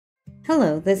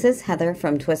Hello, this is Heather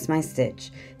from Twist My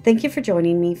Stitch. Thank you for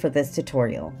joining me for this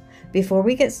tutorial. Before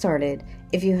we get started,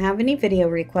 if you have any video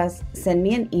requests, send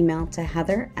me an email to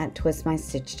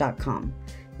heather@twistmystitch.com.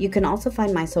 You can also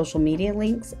find my social media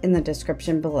links in the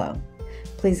description below.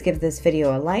 Please give this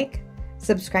video a like,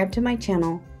 subscribe to my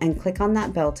channel, and click on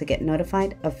that bell to get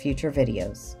notified of future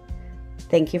videos.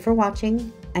 Thank you for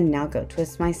watching, and now go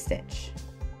twist my stitch.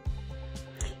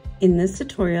 In this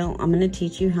tutorial, I'm going to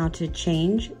teach you how to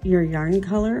change your yarn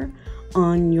color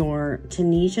on your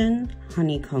Tunisian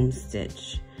honeycomb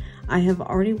stitch. I have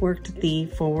already worked the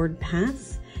forward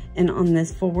pass, and on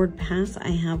this forward pass I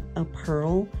have a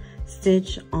purl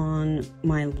stitch on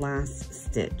my last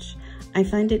stitch. I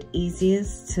find it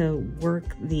easiest to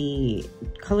work the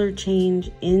color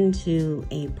change into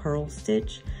a purl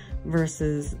stitch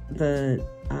versus the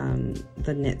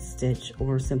knit stitch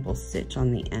or simple stitch on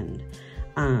the end.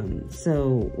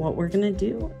 So what we're going to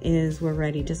do is we're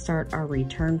ready to start our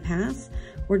return pass.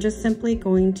 We're just simply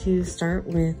going to start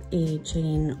with a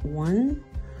chain 1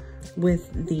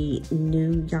 with the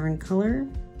new yarn color.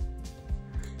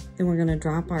 Then we're going to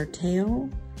drop our tail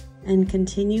and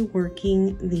continue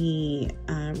working the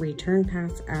return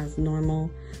pass as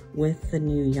normal with the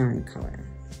new yarn color.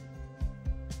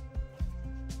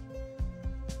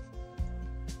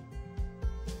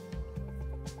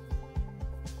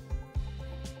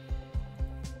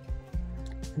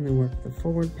 And then work the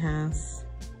forward pass.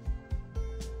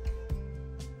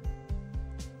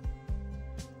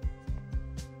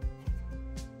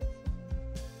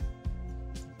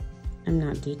 I'm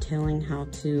not detailing how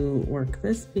to work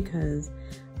this because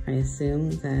I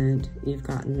assume that you've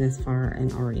gotten this far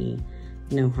and already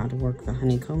know how to work the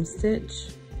honeycomb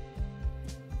stitch.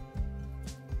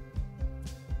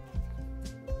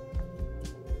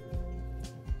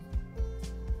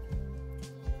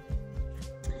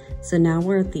 So now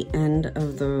we're at the end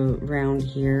of the round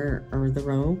here, or the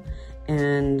row,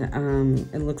 and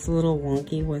it looks a little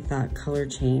wonky with that color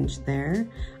change there.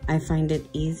 I find it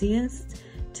easiest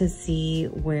to see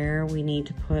where we need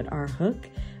to put our hook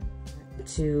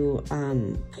to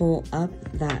pull up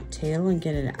that tail and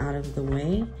get it out of the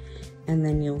way. And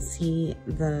then you'll see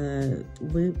the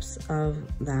loops of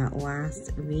that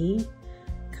last V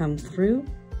come through,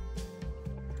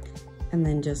 and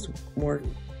then just work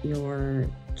your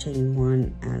chain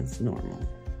 1 as normal,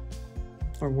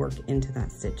 or work into that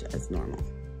stitch as normal.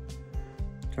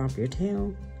 Drop your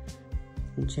tail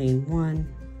and chain 1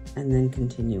 and then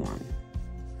continue on.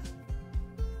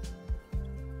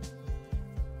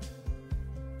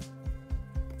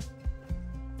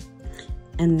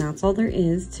 And that's all there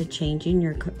is to changing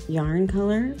your yarn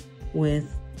color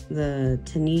with the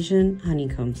Tunisian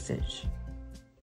honeycomb stitch.